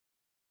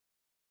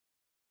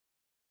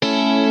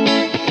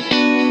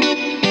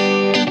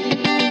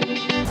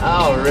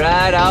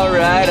right, all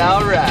right,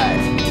 all right.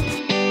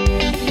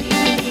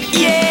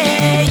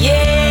 Yeah,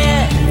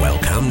 yeah.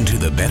 Welcome to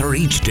the Better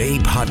Each Day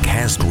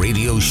podcast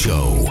radio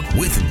show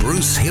with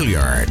Bruce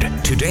Hilliard.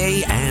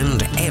 Today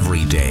and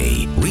every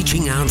day,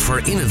 reaching out for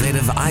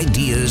innovative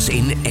ideas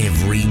in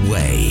every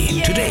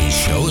way. Today's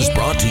show is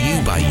brought to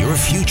you by Your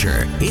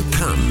Future. It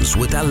comes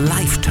with a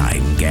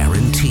lifetime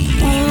guarantee.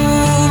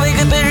 Ooh,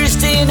 make a better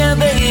stay now,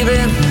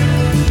 baby.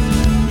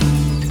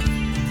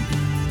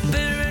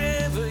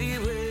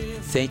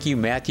 Thank you,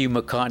 Matthew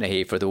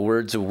McConaughey, for the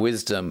words of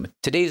wisdom.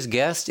 Today's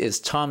guest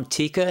is Tom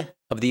Tika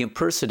of The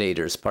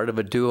Impersonators, part of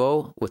a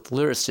duo with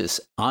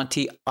lyricist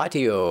Antti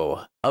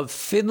Autio of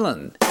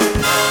Finland.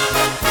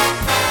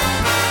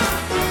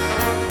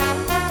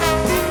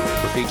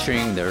 We're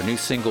featuring their new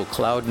single,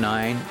 Cloud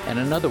 9, and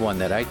another one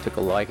that I took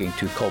a liking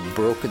to called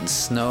Broken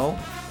Snow.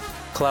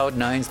 Cloud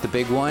 9's the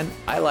big one.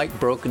 I like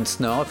Broken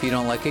Snow. If you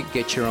don't like it,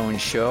 get your own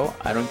show.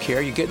 I don't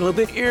care. You're getting a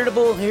little bit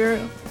irritable here.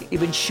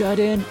 You've been shut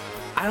in.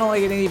 I don't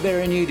like it any better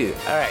than you do.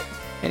 All right.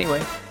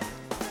 Anyway,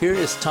 here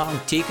is Tom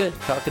Tika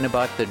talking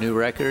about the new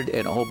record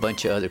and a whole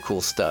bunch of other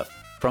cool stuff.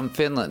 From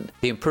Finland,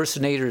 The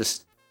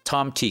Impersonators,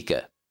 Tom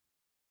Tika.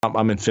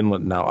 I'm in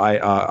Finland now.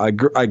 I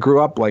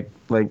grew up like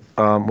when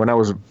I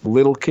was a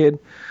little kid.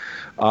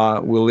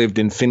 We lived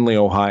in Findlay,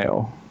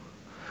 Ohio,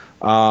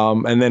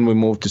 and then we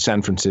moved to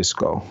San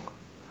Francisco,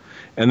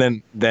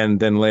 and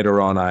then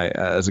later on,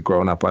 as a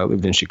grown up, I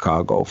lived in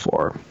Chicago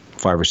for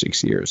 5 or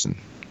 6 years, and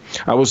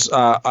I was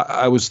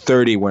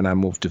 30 when I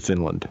moved to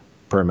Finland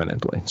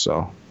permanently.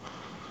 So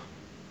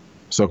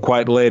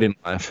quite late in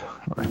life.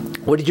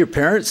 What did your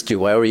parents do?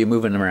 Why were you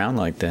moving around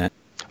like that?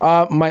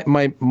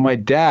 My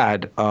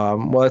dad.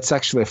 Well, it's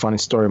actually a funny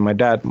story. My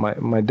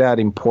dad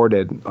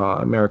imported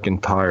American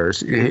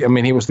tires.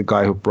 He was the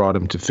guy who brought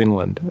him to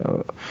Finland.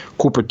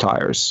 Cooper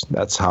Tires.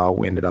 That's how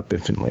we ended up in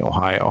Findlay,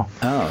 Ohio.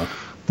 Oh.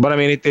 But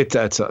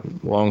it's a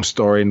long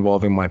story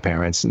involving my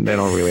parents, and they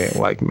don't really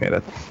like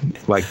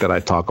that I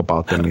talk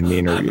about them in the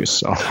interviews.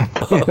 So,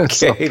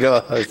 okay,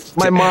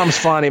 my mom's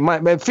funny.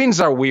 My Finns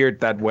are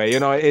weird that way.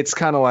 It's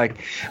kind of like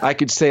I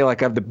could say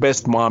like I have the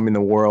best mom in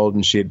the world,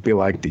 and she'd be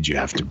like, "Did you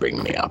have to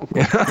bring me up?"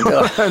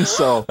 And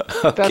so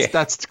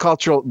that's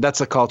cultural. That's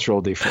a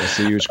cultural difference,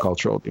 a huge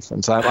cultural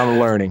difference. I'm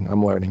learning.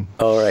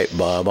 All right,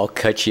 Bob. I'll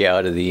cut you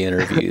out of the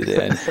interview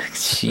then.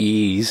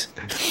 Jeez.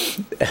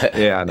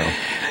 Yeah, I know.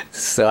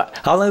 So,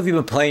 how long have you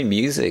been playing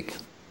music?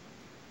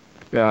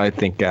 Yeah, I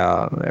think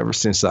ever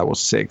since I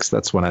was 6.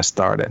 That's when I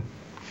started.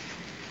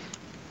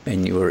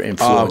 And you were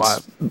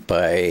influenced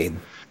by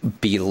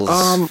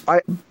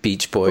Beatles,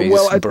 Beach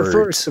Boys,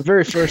 Birds. The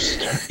very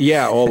first,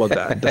 yeah, all of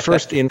that. The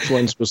first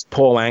influence was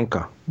Paul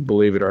Anka,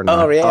 believe it or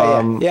not.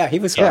 Oh, yeah, he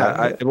was.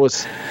 Yeah, it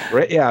was.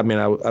 Yeah,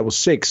 I was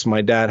 6.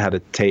 My dad had a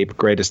tape,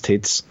 Greatest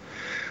Hits.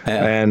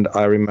 Yeah. And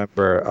I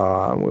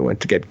remember we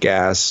went to get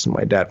gas.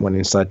 My dad went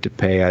inside to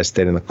pay. I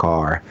stayed in the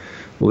car,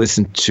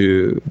 listened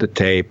to the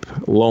tape.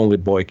 Lonely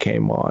Boy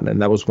came on,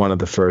 and that was one of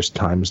the first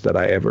times that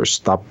I ever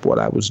stopped what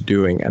I was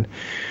doing, and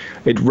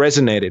it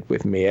resonated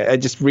with me. I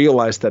just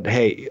realized that,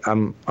 hey,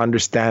 I'm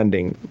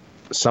understanding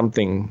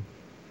something.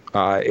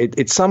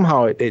 It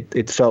somehow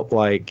felt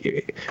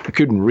like I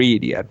couldn't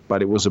read yet,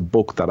 but it was a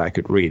book that I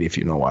could read, if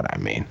you know what I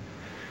mean.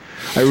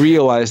 I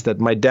realized that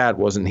my dad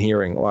wasn't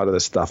hearing a lot of the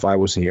stuff I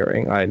was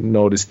hearing. I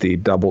noticed the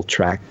double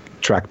tracked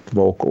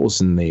vocals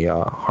and the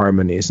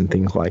harmonies and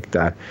things like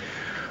that.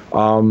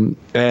 And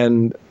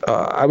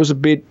I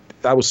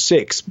was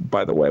 6,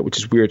 by the way, which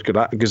is weird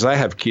because I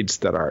have kids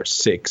that are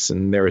 6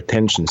 and their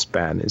attention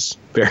span is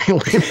very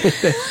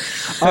limited.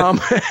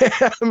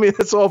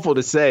 It's awful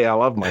to say. I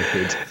love my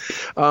kids.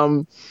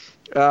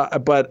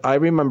 But I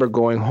remember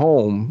going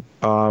home.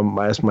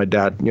 I asked my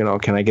dad,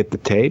 can I get the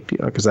tape?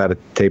 Because I had a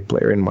tape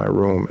player in my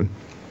room, and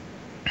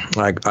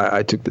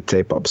I took the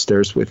tape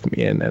upstairs with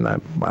me, and I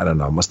don't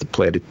know, I must have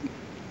played it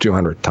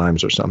 200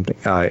 times or something.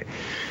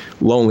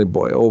 Lonely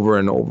Boy over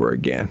and over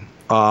again,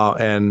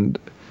 and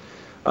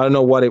I don't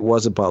know what it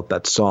was about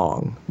that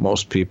song.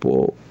 Most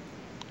people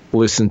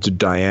listen to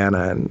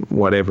Diana and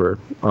whatever,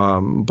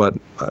 but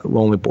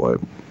Lonely Boy.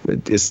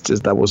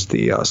 That was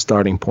the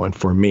starting point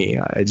for me.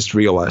 I just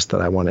realized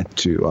that I wanted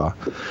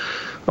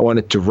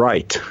to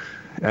write,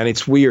 and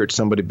it's weird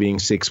somebody being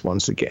 6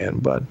 once again,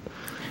 but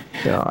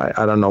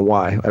I don't know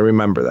why. I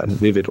remember that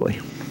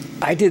vividly.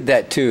 I did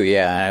that too,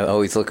 yeah. I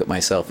always look at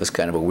myself as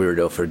kind of a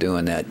weirdo for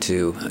doing that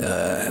too.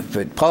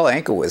 But Paul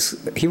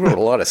Anka he wrote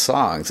a lot of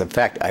songs. In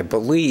fact, I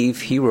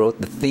believe he wrote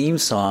the theme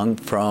song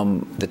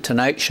from The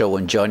Tonight Show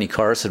when Johnny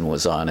Carson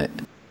was on it.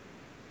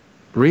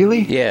 Really?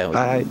 Yeah.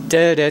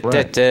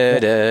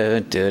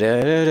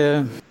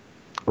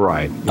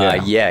 Right.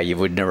 Yeah. You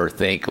would never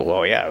think,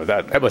 well, yeah,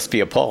 that must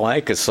be a Paul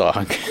Anka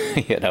song,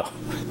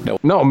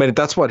 No,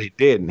 that's what he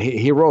did.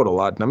 He wrote a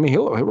lot. He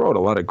wrote a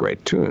lot of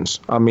great tunes.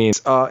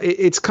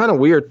 It's kind of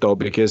weird though,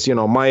 because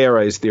my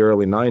era is the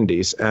early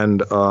 90s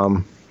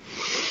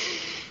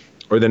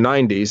or the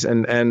 90s,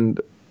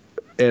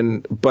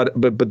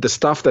 but the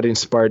stuff that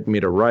inspired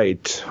me to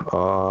write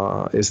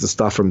is the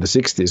stuff from the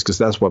 60s, because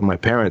that's what my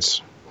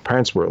parents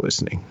were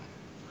listening.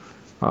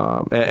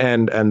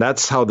 And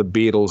that's how the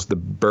Beatles, the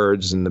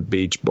Byrds, and the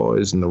Beach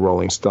Boys, and the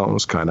Rolling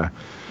Stones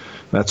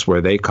that's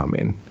where they come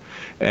in.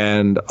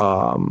 And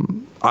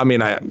I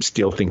mean, I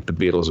still think the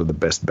Beatles are the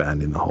best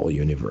band in the whole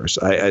universe.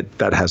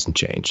 That hasn't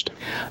changed.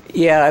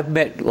 Yeah, I've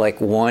met like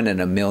 1 in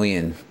a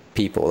million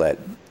people that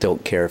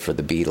don't care for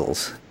the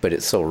Beatles, but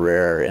it's so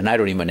rare, and I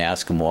don't even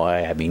ask them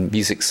why. I mean,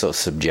 music's so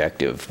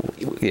subjective.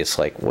 It's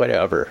like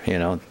whatever,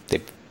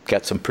 they've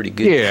got some pretty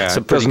good,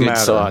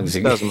 songs.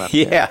 It doesn't matter.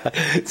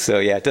 Yeah. So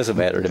yeah, it doesn't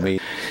matter to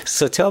me.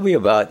 So tell me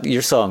about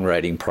your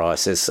songwriting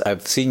process.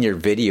 I've seen your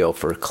video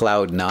for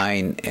Cloud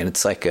 9, and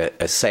it's like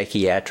a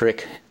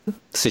psychiatric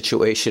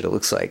situation. It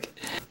looks like.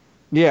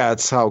 Yeah,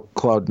 it's how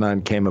Cloud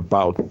 9 came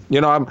about.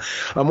 I'm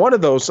one of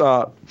those.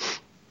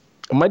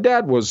 My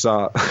dad was,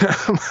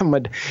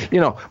 my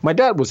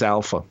dad was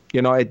alpha.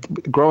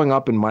 Growing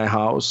up in my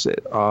house,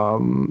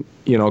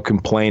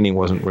 complaining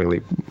wasn't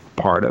really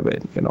part of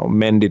it.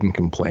 Men didn't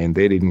complain.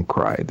 They didn't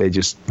cry. They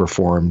just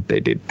performed. They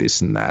did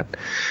this and that.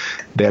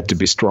 They had to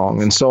be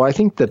strong. And so I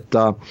think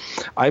that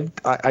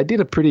I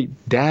did a pretty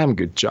damn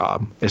good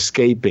job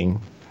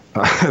escaping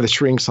the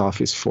shrink's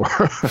office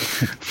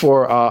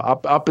for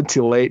up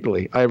until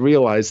lately. I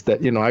realized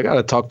that I got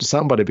to talk to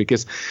somebody,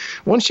 because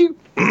once you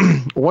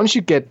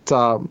get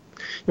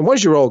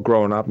once you're all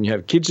grown up and you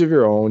have kids of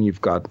your own, you've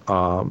got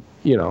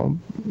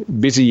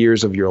busy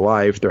years of your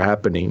life. They're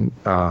happening.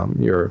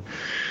 You're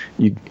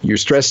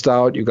stressed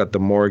out. You got the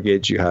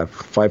mortgage. You have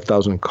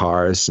 5,000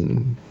 cars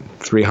and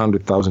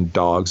 300,000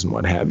 dogs and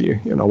what have you.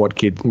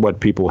 What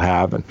people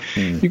have, and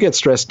you get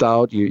stressed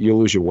out. You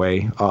lose your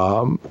way.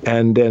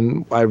 And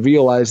then I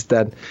realized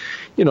that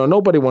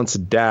nobody wants a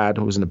dad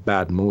who's in a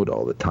bad mood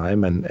all the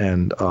time.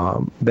 And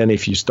then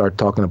if you start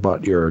talking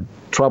about your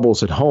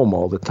troubles at home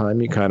all the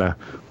time, you kind of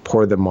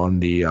pour them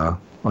on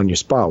your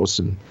spouse,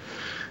 and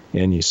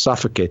you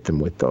suffocate them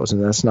with those,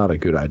 and that's not a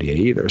good idea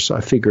either. So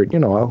I figured,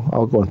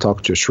 I'll go and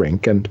talk to a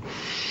shrink. And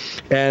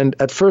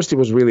at first it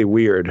was really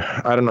weird.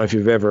 I don't know if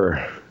you've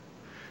ever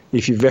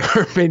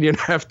been, you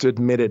have to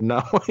admit it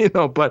now,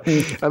 but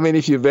I mean,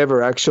 if you've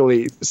ever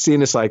actually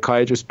seen a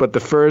psychiatrist, but the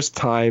first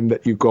time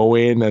that you go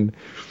in, and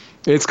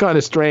it's kind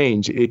of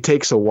strange. It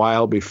takes a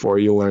while before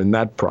you learn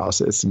that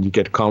process and you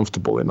get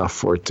comfortable enough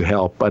for it to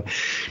help. But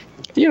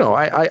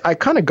I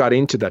kind of got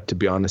into that, to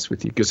be honest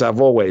with you, because I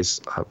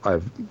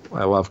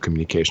love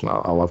communication.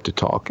 I love to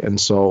talk. And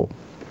so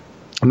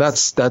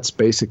that's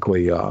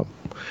basically,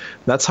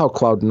 that's how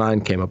Cloud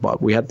 9 came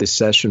about. We had this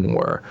session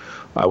where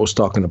I was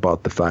talking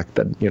about the fact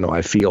that,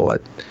 I feel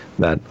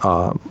that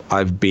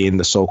I've been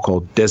the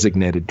so-called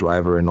designated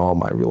driver in all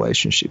my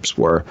relationships,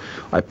 where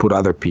I put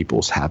other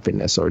people's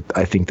happiness, or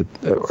I think that,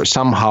 or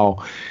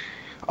somehow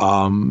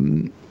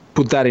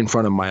put that in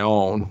front of my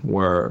own,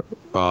 where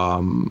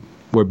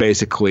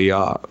basically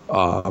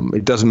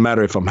it doesn't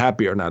matter if I'm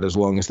happy or not, as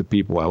long as the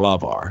people I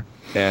love are.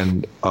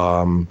 And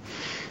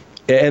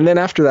then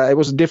after that, it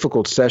was a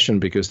difficult session,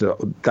 because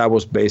that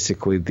was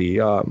basically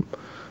the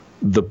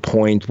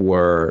point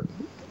where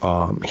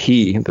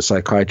the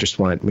psychiatrist,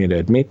 wanted me to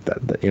admit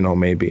that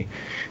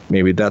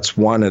maybe that's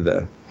one of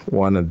the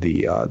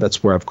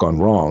that's where I've gone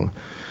wrong.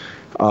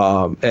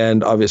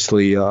 And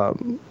obviously,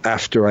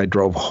 after I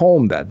drove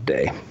home that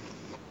day,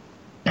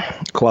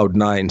 Cloud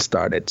 9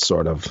 started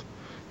sort of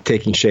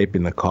taking shape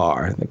in the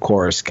car. The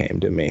chorus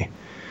came to me.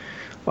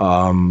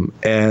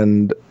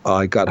 And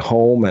I got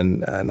home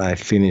and I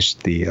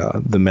finished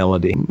the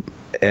melody,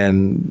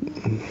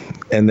 and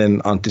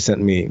then Auntie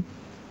sent me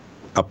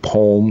a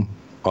poem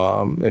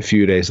a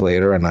few days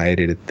later, and I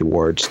edited the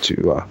words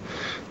to.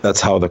 That's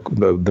how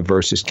the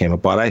verses came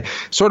about. I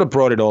sort of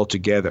brought it all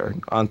together.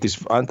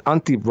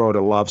 Auntie wrote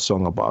a love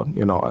song about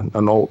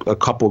a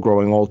couple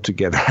growing old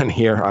together, and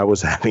here I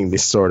was having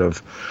this sort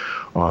of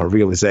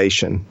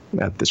realization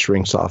at the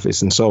shrink's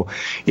office, and so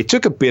it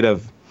took a bit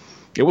of.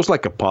 It was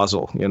like a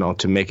puzzle,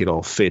 to make it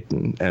all fit,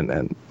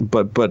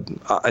 but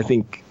I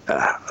think,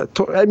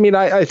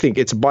 I think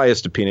it's a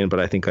biased opinion, but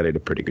I think I did a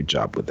pretty good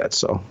job with that.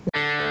 So.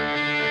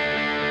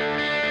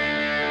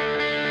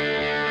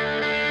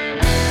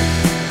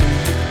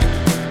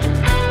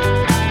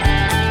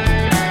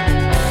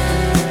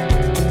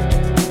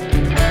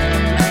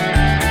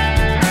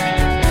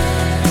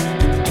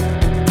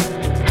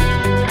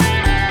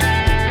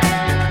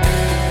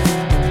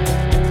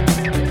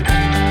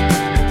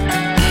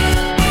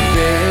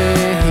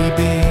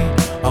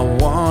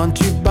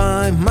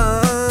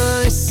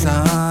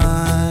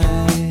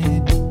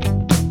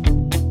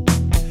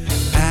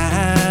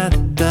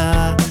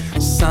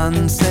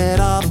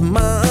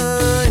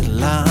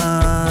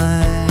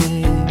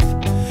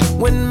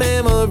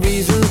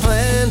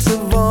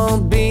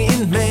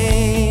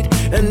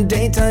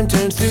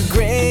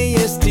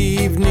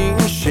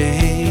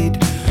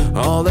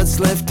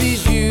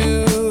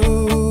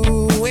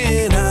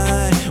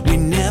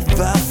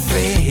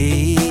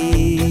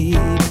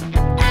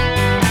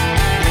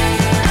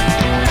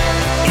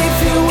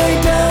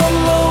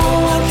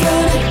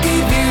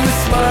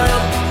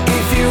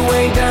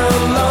 Way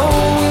down low,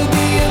 we'll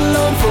be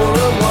alone for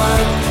a while.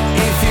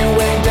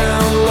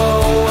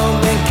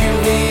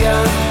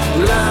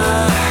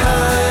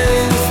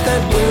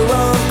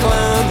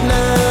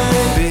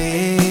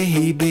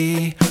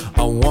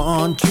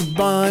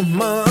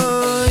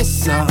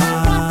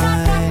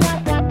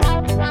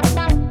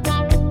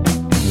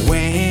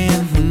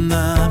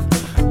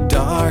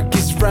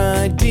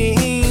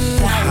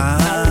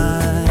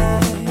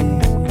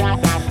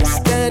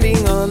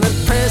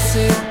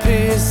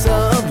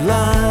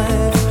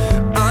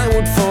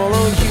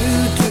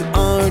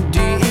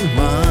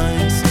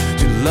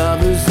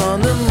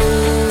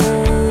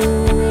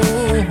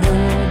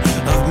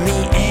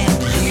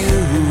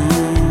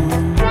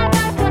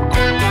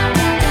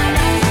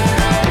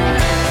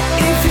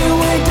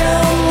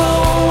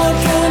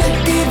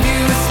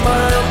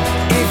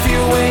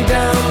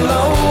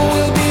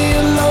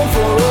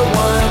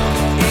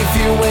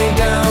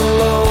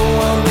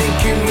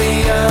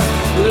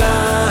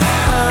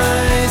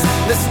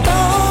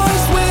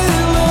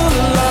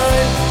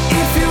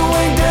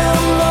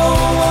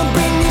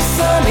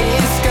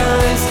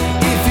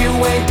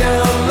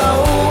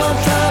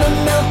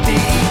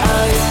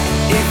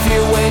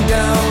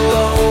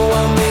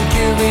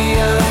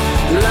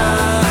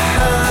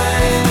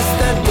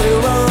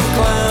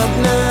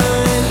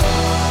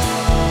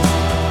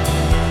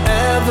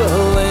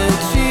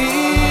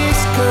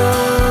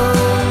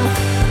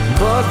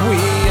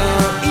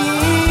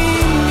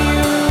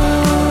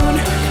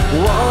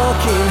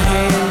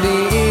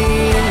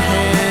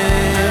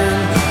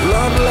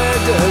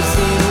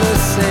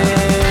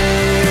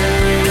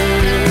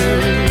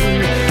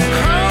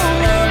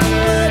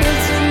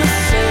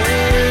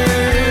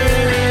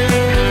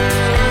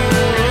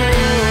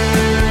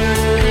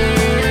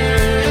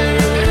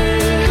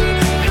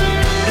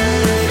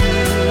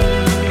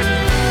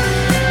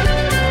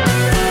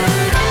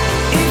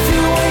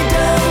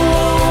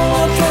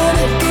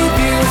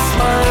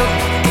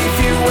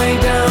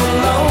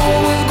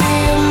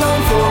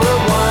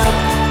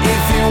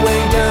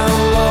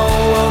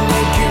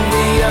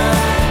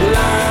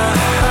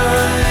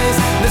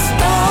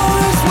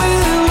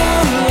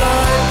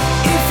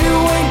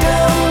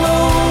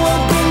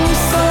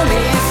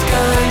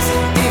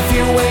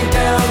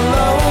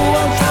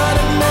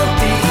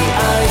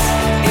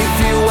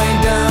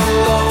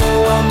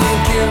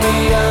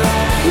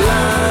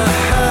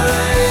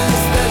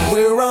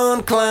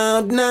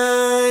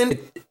 Cloud9.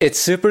 It's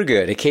super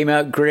good. It came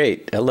out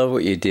great. I love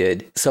what you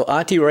did. So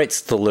Auntie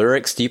writes the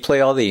lyrics. Do you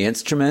play all the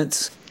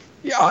instruments?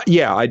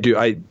 Yeah, I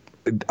do.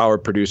 Our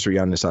producer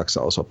Janne Saks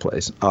also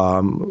plays.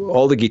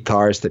 All the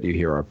guitars that you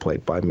hear are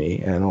played by me,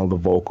 and all the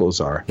vocals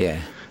are. Yeah.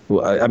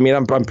 I mean,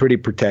 I'm pretty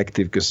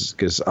protective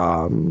because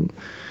I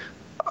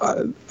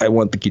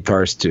want the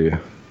guitars to.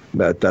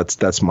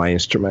 That's my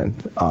instrument.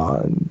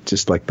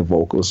 Just like the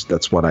vocals,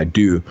 that's what I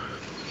do.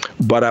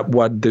 But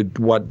what the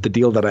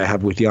deal that I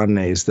have with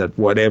Janne is that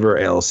whatever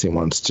else he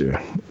wants to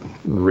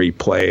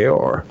replay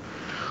or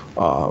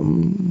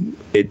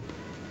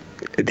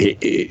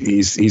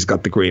he's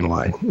got the green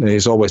light, and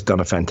he's always done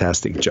a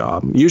fantastic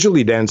job.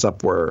 Usually it ends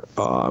up where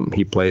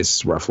he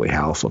plays roughly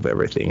half of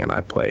everything and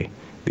I play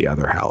the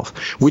other half,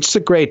 which is a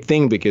great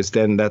thing because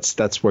then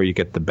that's where you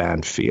get the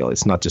band feel.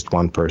 It's not just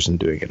one person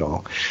doing it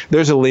all.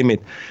 There's a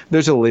limit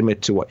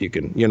to what you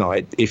can,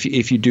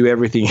 if you do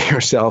everything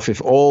yourself,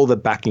 if all the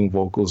backing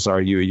vocals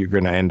are you're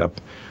going to end up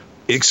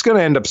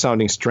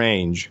sounding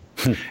strange.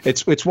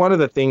 It's one of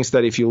the things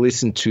that if you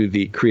listen to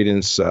the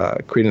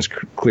Creedence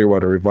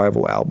Clearwater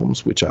Revival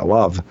albums, which I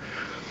love,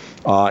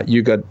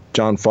 you got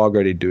John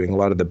Fogerty doing a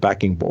lot of the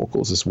backing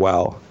vocals as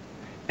well.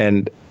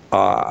 And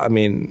I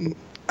mean,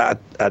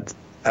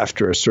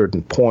 after a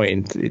certain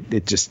point,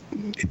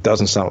 it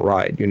doesn't sound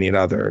right. You need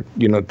other,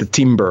 the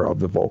timbre of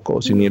the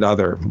vocals. You need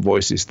other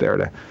voices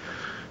there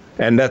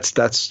and that's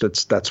what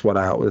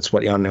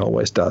Janne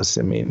always does.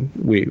 I mean,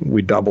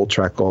 we double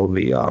track all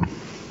the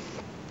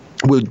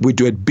we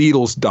do a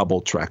Beatles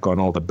double track on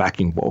all the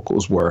backing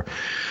vocals where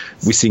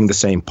we sing the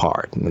same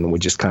part and then we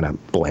just kind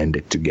of blend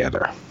it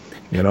together.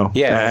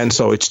 Yeah. And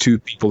so it's two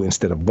people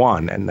instead of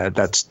one, and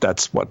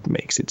that's what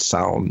makes it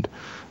sound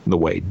the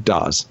way it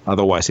does.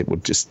 Otherwise, it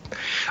would just.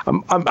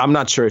 I'm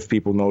not sure if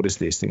people notice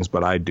these things,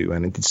 but I do,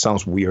 and it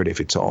sounds weird if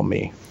it's all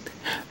me.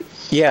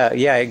 Yeah,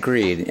 I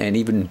agree. And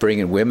even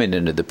bringing women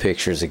into the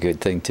picture is a good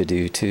thing to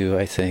do, too,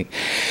 I think.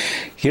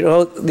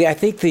 I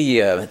think the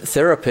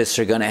therapists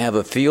are going to have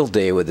a field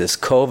day with this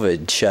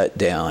COVID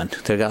shutdown.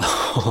 They got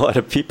a lot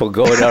of people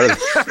going out of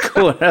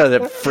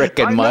their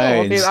frickin'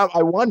 minds.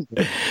 I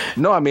wonder.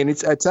 No, I mean,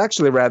 it's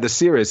actually rather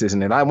serious,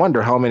 isn't it? I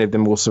wonder how many of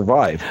them will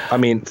survive. I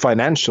mean,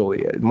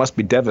 financially, it must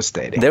be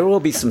devastating. There will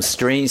be some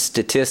strange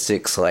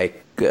statistics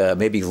like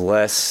maybe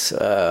less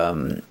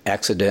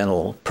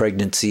accidental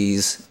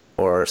pregnancies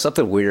or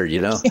something weird,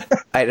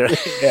 I don't.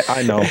 Yeah,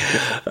 I know.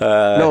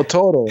 No,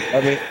 total. I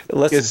mean,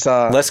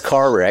 less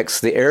car wrecks.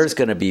 The air is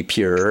going to be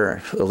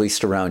pure, at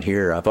least around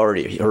here. I've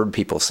already heard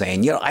people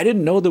saying, I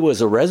didn't know there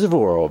was a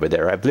reservoir over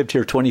there. I've lived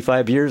here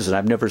 25 years and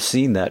I've never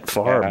seen that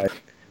far. Yeah,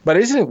 but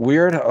isn't it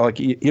weird? Like,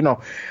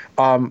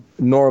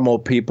 normal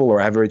people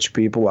or average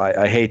people,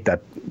 I hate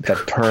that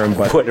term,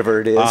 but whatever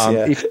it is,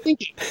 if you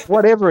think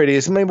whatever it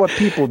is, I mean, what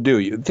people do,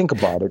 you think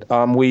about it.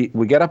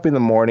 We get up in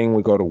the morning,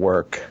 we go to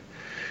work.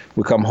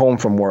 We come home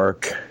from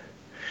work.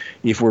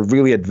 If we're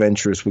really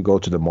adventurous, we go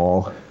to the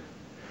mall.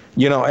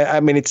 I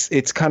mean,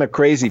 it's kind of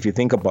crazy if you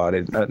think about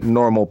it. A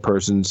normal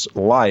person's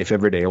life,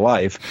 everyday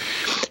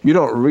life, you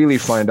don't really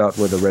find out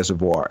where the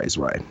reservoir is,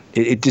 right?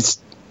 It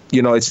just,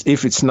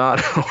 if it's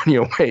not on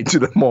your way to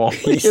the mall,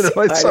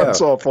 it sounds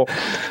awful.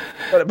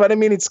 But I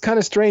mean, it's kind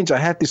of strange. I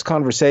had this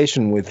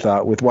conversation with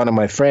one of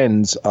my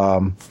friends.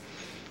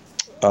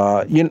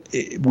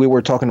 We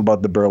were talking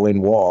about the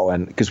Berlin Wall,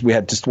 and because we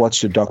had just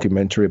watched a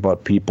documentary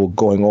about people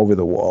going over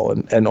the wall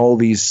and all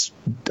these,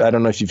 I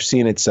don't know if you've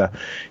seen, it's a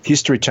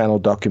History Channel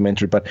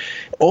documentary, but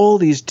all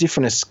these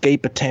different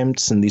escape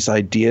attempts and these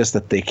ideas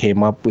that they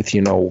came up with,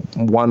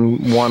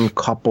 one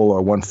couple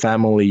or one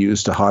family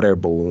used a hot air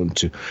balloon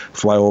to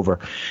fly over,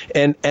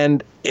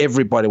 and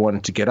everybody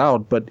wanted to get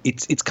out, but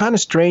it's kind of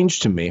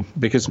strange to me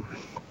because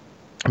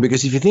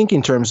if you think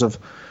in terms of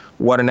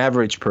what an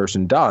average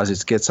person does,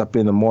 is gets up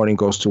in the morning,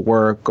 goes to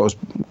work,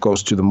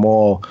 goes to the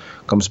mall,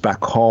 comes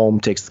back home,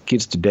 takes the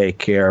kids to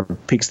daycare,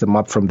 picks them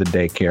up from the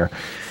daycare.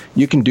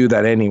 You can do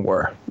that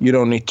anywhere. You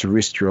don't need to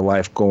risk your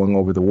life going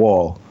over the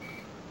wall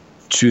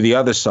to the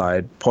other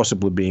side,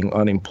 possibly being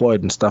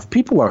unemployed and stuff.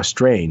 People are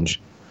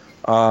strange.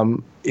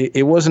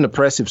 It was an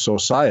oppressive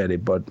society,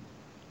 but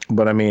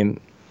I mean,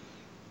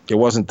 it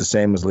wasn't the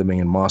same as living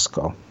in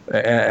Moscow,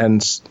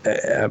 and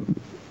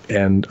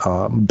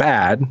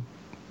bad.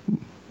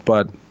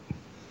 But,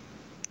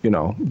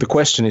 the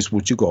question is,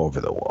 would you go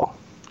over the wall?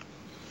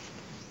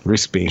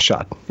 Risk being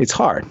shot. It's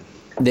hard.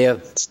 Yeah.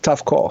 It's a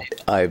tough call.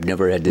 I've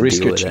never had to risk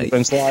deal your with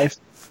children's life.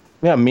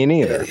 Yeah, me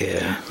neither.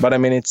 Yeah. But I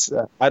mean, it's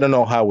I don't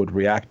know how I would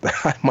react.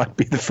 I might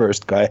be the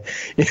first guy,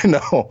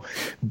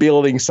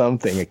 building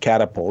something, a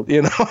catapult.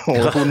 Who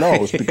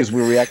knows? Because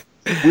we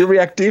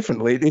react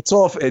differently. It's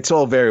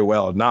all very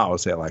well now.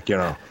 Say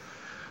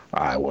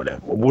I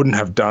wouldn't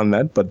have done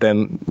that, but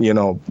then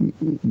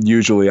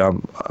usually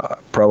I'm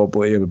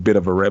probably a bit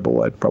of a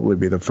rebel. I'd probably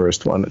be the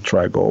first one to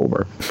try go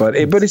over. But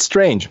it's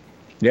strange,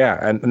 yeah.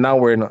 And now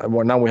we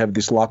have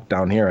this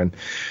lockdown here,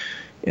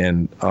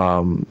 and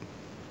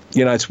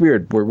it's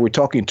weird. We're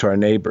talking to our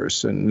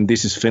neighbors, and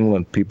this is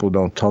Finland. People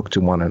don't talk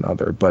to one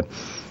another, but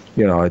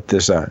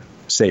there's a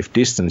safe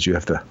distance. You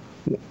have to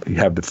you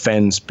have the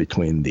fence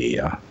between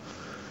the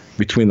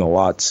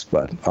lots,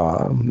 but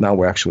now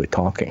we're actually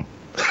talking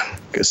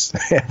because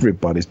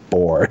everybody's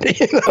bored.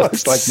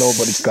 It's like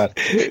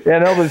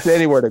nobody's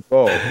anywhere to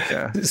go.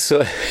 Yeah.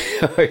 So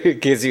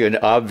it gives you an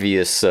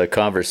obvious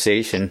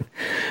conversation.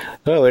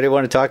 Oh, what do you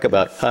want to talk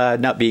about?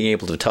 Not being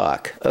able to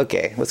talk.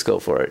 Okay, let's go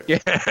for it.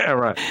 Yeah,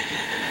 right.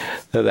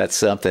 So that's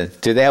something.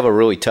 Do they have a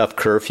really tough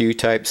curfew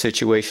type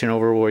situation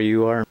over where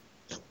you are?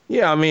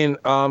 Yeah, I mean,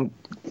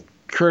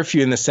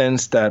 curfew in the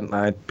sense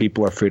that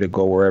people are free to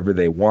go wherever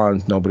they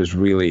want. Nobody's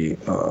really.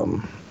 I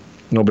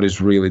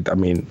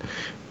mean,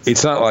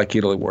 it's not like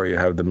Italy where you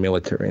have the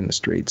military in the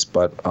streets,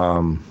 but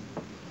we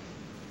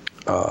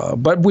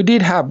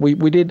did the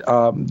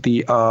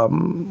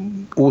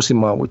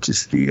Uusimaa, which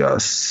is the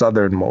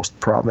southernmost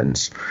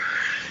province.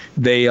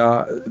 They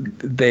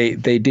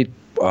did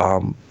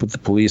with the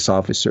police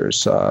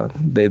officers.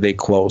 They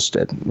closed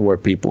it where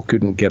people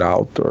couldn't get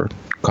out or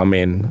come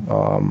in.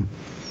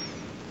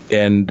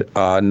 And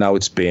now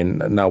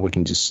we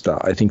can just,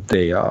 I think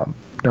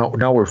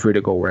now we're free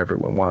to go wherever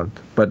we want,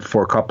 but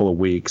for a couple of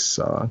weeks,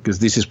 because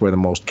this is where the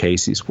most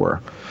cases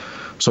were.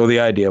 So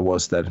the idea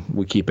was that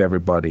we keep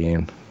everybody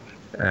in,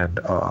 and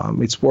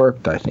it's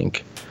worked, I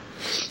think.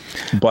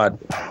 But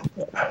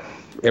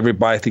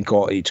I think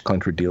each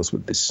country deals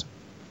with this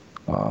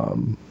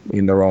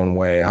in their own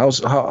way.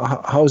 How's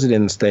it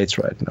in the States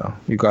right now?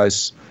 You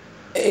guys?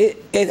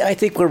 I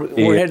think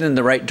we're heading in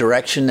the right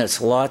direction. There's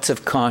lots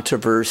of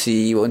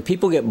controversy. When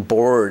people get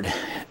bored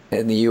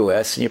in the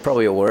U.S., and you're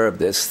probably aware of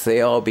this,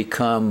 they all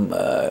become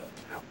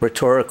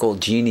rhetorical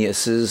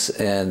geniuses,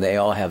 and they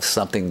all have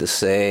something to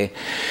say,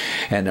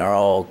 and they're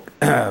all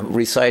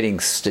reciting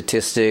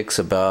statistics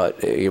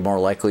about you're more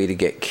likely to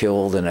get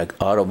killed in an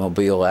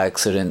automobile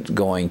accident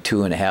going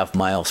 2.5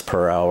 miles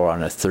per hour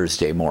on a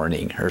Thursday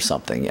morning or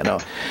something,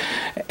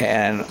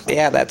 And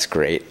yeah, that's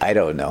great. I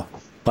don't know.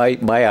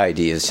 My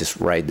idea is just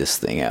ride this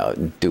thing out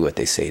and do what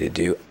they say to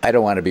do. I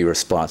don't want to be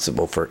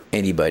responsible for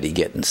anybody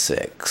getting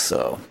sick,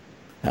 so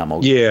I'm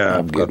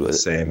good with the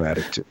same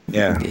attitude.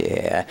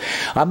 Yeah.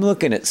 I'm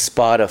looking at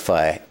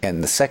Spotify,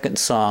 and the second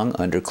song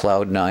under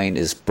Cloud9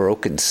 is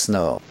Broken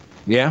Snow.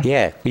 Yeah?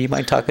 Yeah. Do you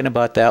mind talking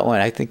about that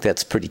one? I think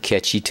that's a pretty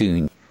catchy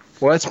tune.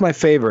 Well, it's my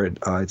favorite.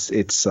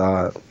 It's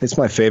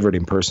my favorite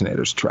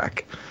Impersonators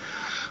track.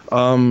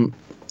 For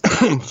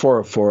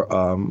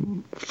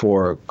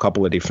a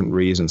couple of different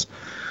reasons.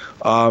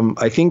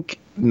 I think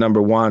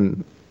number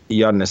one,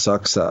 Janne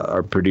Saksa,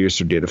 our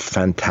producer, did a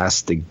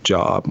fantastic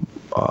job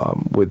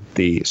with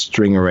the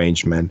string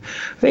arrangement.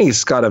 I think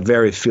it's got a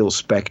very Phil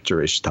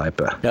Spector-ish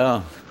type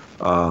of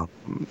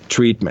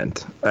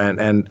treatment,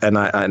 and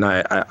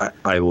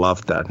I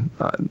love that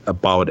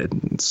about it.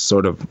 It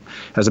sort of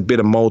has a bit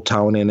of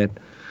Motown in it.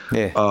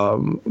 Yeah.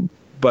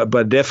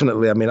 But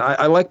definitely, I mean,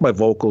 I like my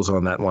vocals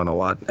on that one a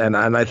lot, and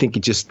I think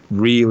it just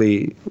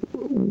really,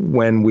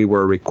 when we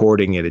were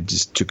recording it, it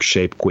just took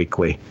shape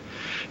quickly,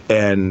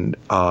 and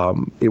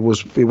it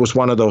was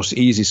one of those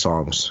easy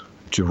songs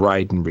to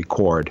write and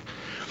record,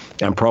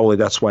 and probably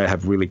that's why I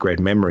have really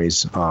great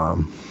memories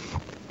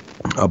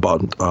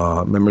about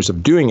memories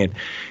of doing it,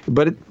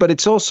 but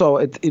it's also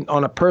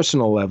on a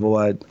personal level.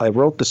 I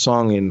wrote the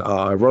song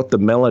I wrote the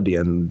melody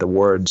and the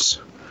words.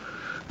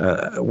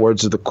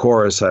 Words of the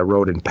chorus I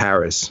wrote in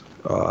Paris.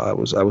 I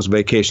was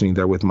vacationing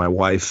there with my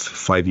wife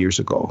 5 years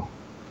ago,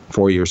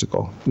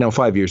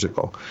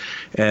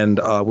 and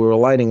we were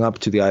lining up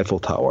to the Eiffel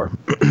Tower.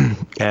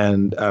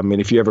 And I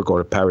mean, if you ever go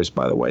to Paris,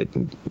 by the way,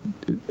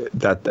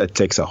 that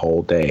takes a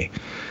whole day.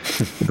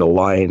 The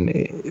line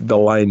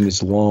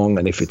is long,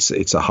 and if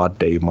it's a hot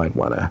day, you might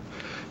want to,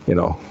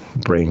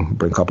 bring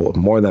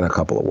more than a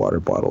couple of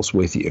water bottles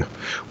with you,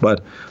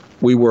 but.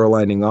 We were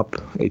lining up.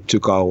 It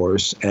took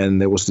hours, and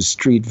there was the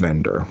street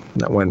vendor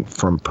that went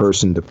from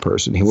person to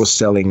person. He was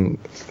selling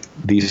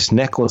these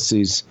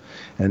necklaces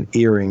and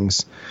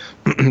earrings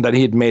that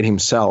he had made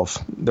himself.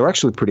 They were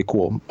actually pretty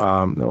cool. They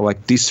were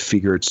like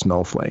disfigured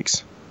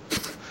snowflakes.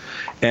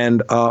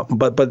 And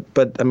but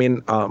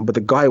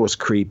the guy was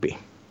creepy.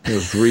 It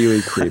was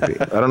really creepy.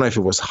 I don't know if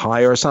it was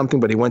high or something,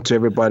 but he went to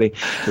everybody.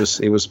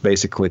 It was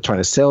basically trying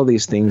to sell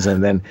these things,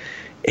 and then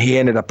he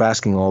ended up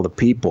asking all the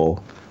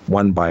people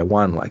one by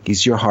one, like,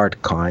 is your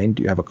heart kind?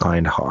 Do you have a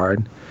kind heart?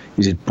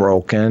 Is it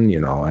broken?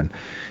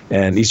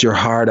 And is your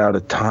heart out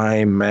of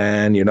time,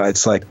 man?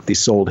 It's like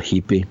this old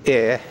hippie.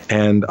 Yeah.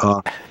 And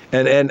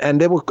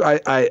they were,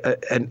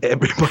 and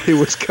everybody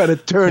was kind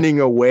of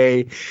turning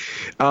away.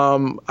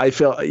 I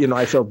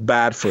felt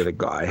bad for the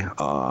guy.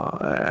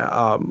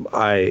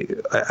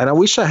 I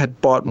wish I had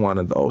bought one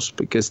of those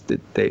because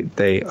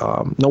they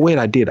no, wait,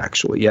 I did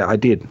actually. Yeah, I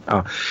did.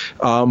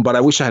 But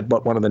I wish I had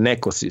bought one of the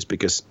necklaces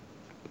because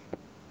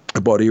I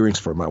bought earrings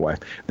for my wife.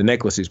 The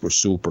necklaces were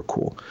super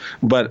cool.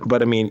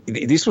 But I mean,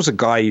 this was a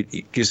guy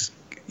because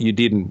you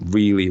didn't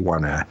really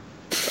want to.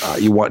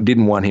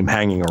 Didn't want him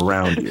hanging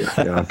around you,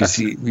 because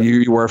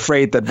you were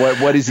afraid that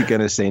what is he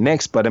going to say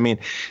next? But I mean,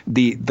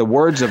 the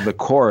words of the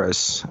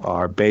chorus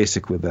are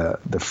basically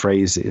the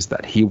phrases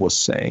that he was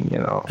saying.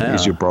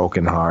 Is your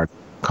broken heart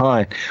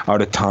kind?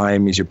 Out of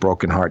time, is your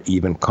broken heart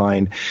even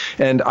kind?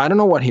 And I don't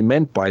know what he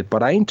meant by it,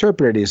 but I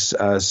interpret it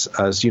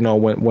as you know,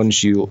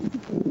 once you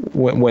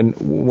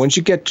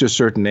get to a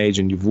certain age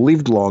and you've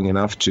lived long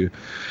enough to,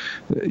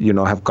 you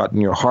know, have gotten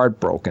your heart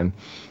broken,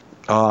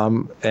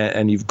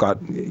 and you've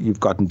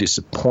gotten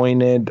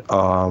disappointed.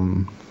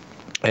 You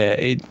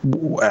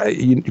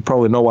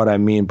probably know what I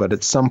mean, but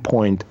at some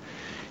point,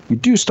 you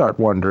do start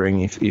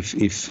wondering if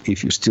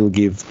you still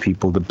give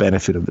people the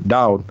benefit of the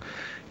doubt,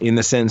 in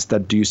the sense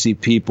that do you see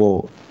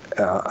people,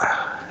 do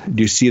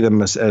you see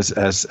them as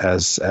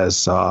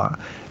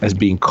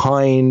being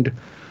kind,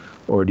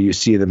 or do you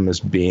see them as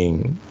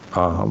being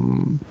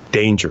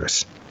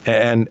dangerous?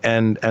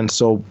 And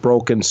so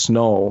Broken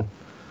Snow,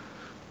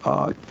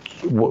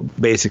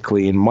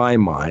 basically in my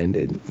mind,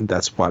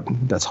 that's how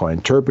I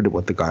interpreted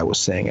what the guy was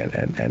saying,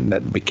 and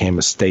that became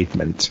a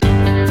statement.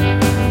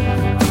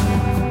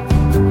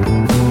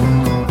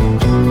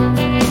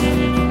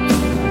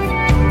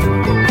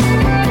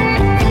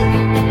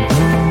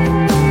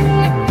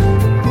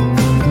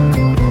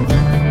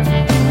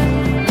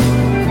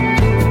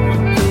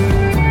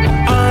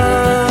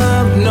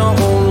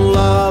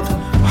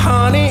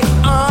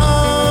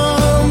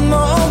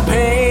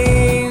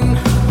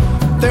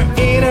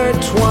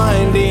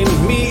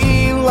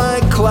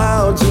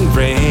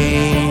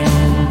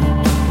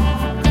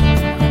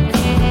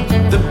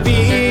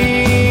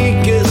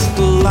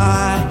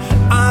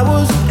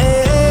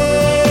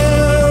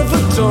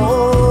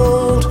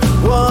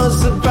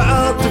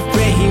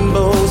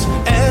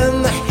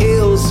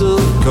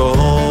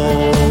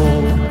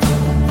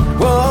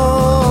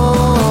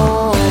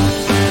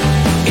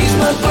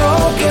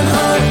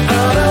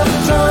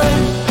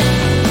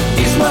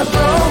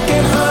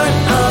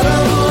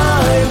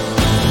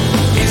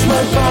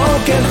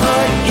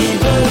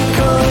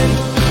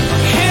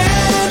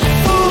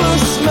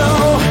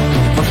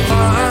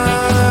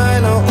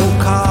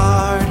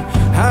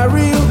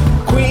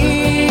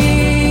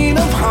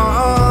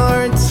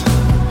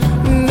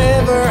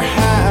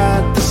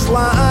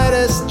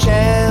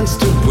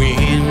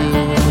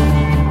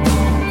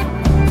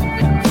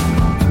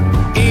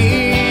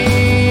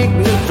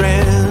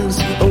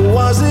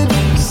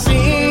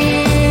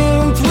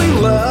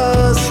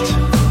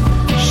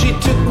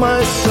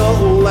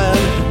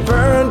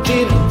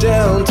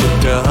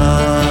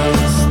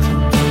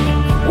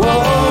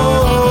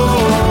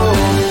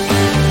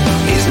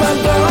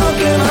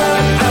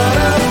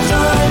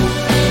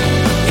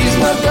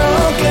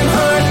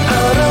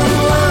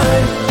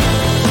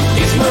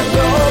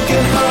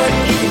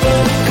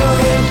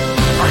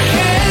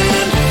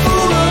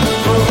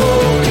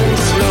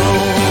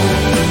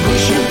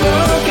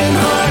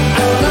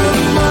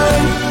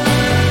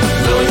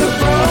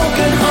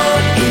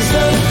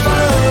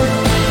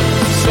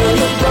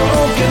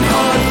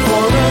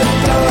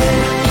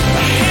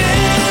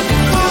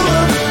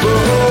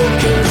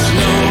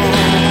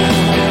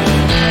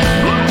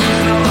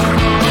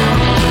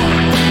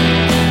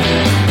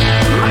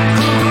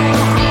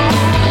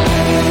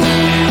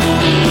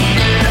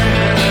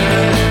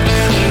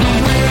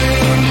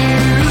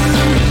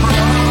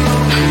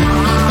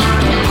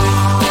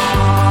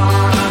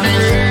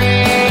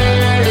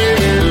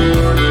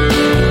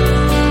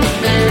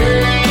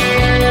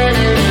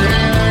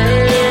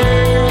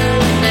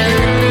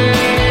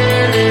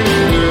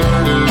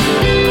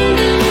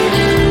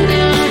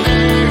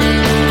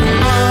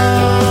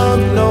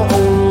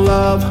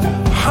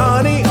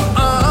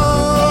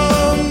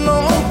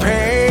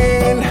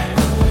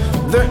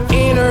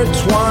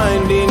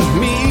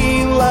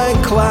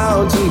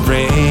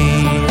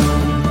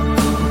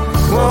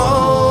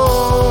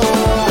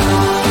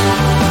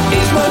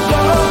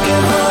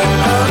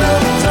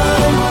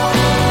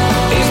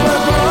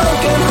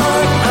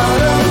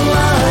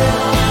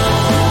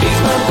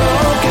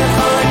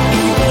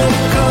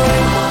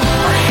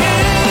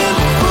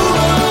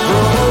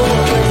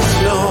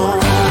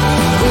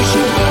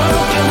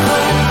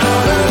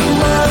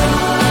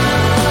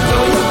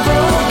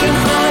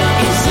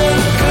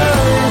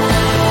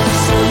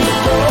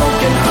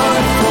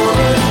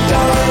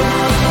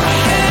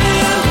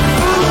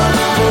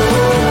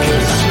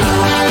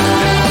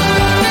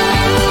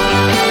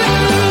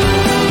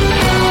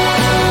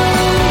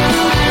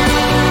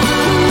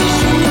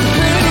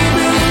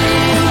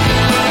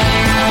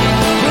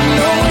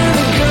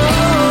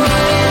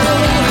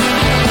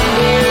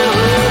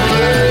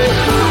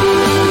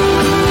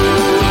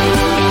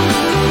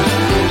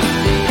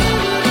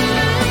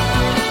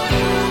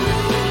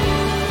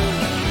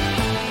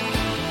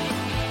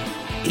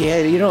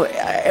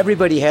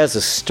 Everybody has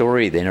a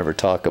story they never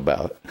talk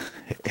about.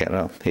 You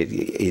know,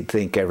 you'd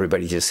think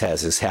everybody just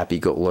has this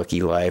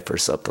happy-go-lucky life or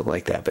something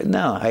like that. But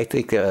no, I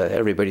think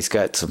everybody's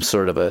got some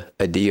sort of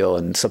a deal,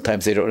 and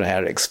sometimes they don't know how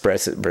to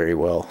express it very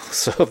well.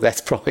 So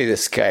that's probably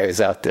this guy who's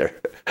out there.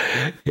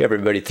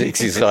 Everybody thinks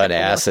he's on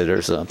acid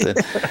or something.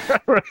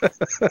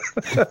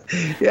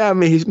 Yeah, I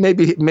mean,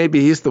 maybe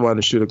he's the one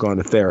who should have gone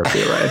to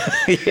therapy, right?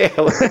 Yeah.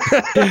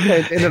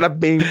 It ended up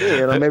being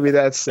me. Maybe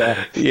that's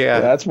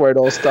that's where it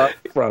all started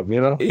from.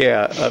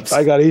 Yeah.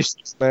 I got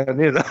issues,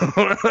 man.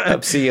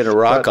 I'm seeing a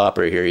rock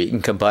opera here. You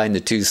can combine the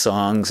two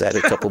songs, add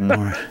a couple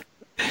more,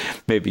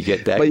 maybe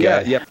get that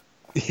guy.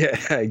 Yeah,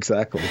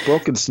 exactly.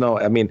 Broken Snow.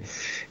 I mean,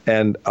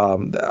 and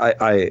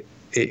I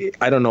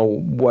don't know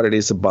what it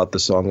is about the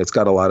song. It's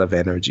got a lot of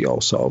energy.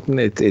 Also,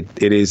 it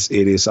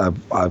is.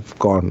 I've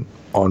gone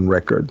on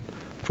record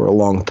for a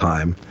long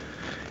time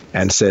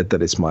and said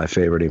that it's my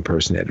favorite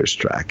Impersonators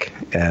track,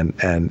 and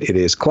it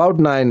is.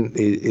 Cloud9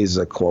 is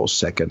a close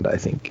second, I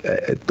think.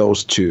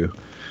 Those two,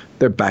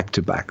 they're back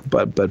to back.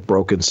 But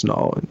Broken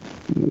Snow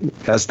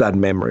has that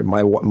memory.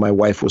 My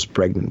wife was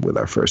pregnant with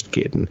our first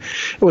kid, and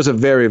it was a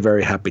very,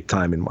 very happy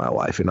time in my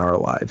life, in our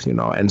lives,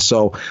 And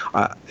so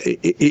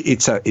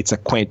it's a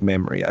quaint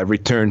memory. I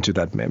return to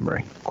that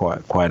memory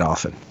quite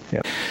often.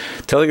 Yeah.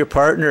 Tell your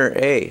partner,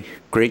 hey,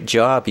 great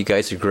job. You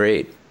guys are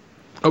great.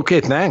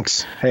 Okay,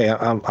 thanks. Hey,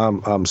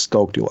 I'm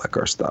stoked you like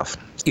our stuff.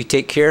 You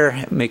take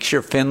care. Make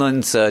sure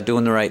Finland's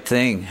doing the right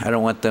thing. I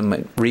don't want them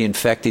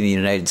reinfecting the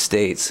United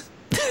States.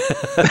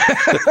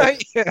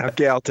 Yeah,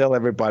 okay, I'll tell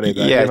everybody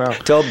that. Yeah,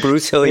 tell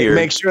Bruce Hilliard.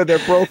 Make sure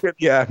they're broken.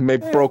 Yeah,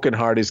 broken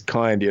heart is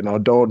kind.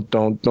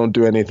 Don't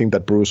do anything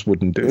that Bruce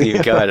wouldn't do.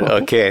 You got it.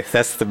 Okay,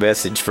 that's the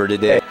message for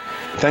today.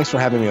 Thanks for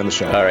having me on the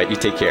show. All right, you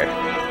take care.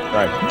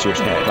 All right, cheers.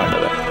 Bye.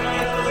 Bye.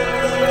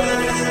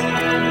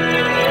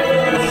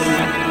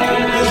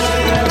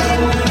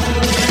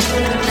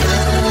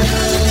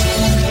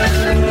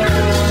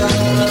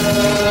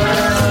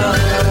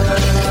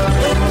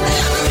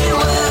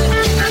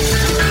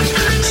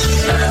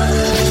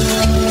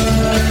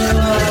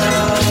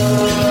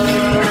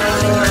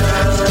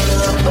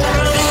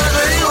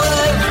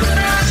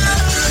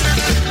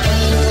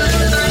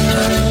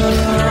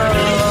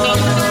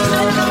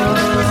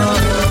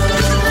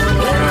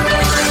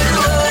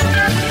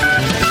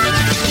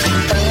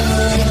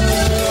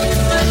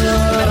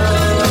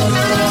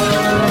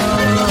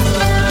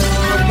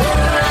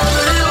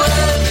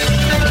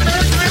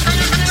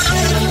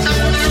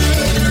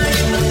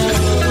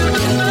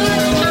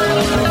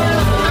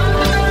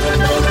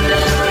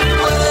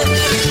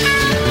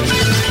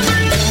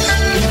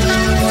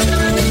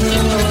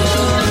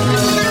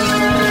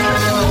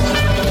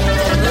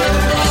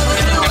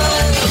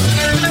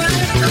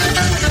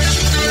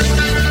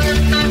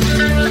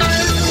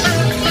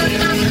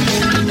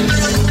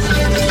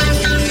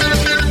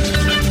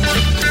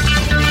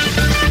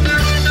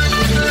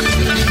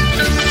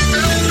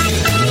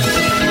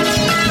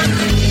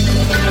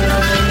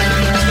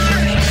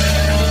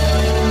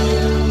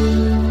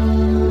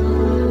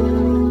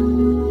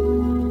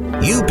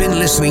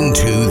 Listening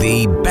to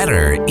the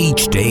Better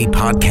Each Day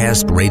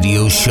podcast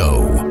radio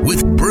show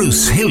with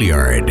Bruce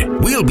Hilliard.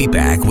 We'll be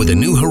back with a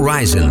new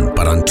horizon,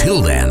 but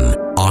until then,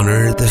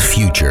 honor the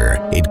future.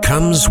 It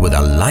comes with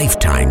a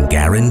lifetime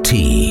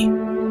guarantee.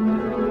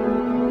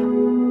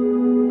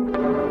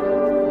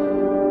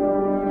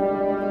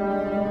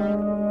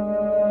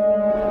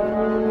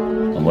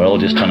 And we're all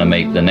just trying to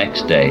make the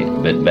next day a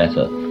bit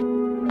better.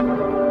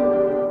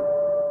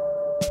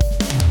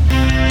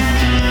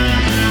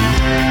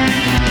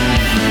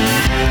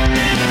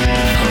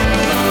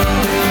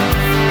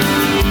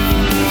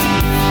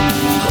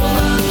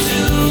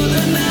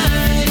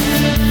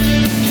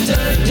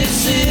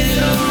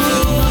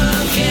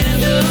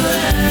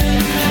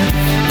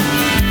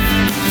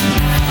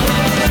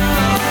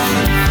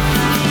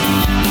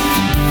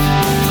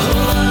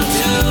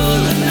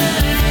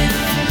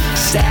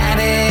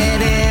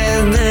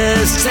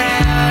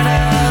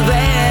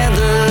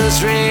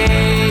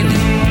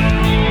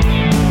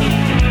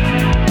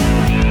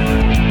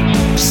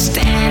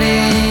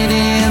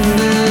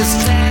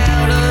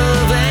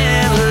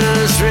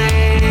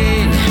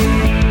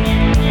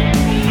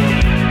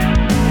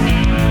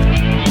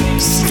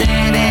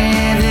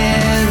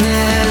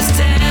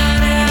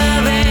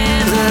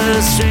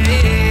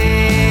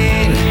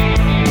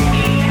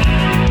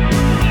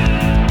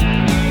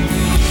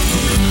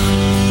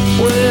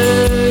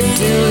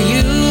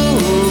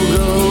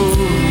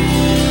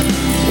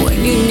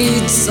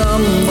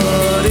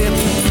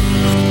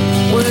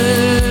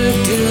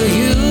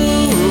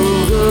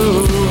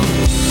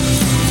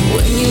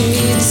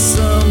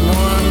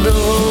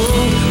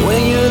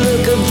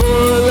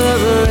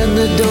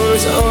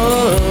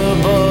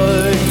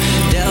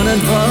 Down in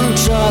pawn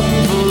shop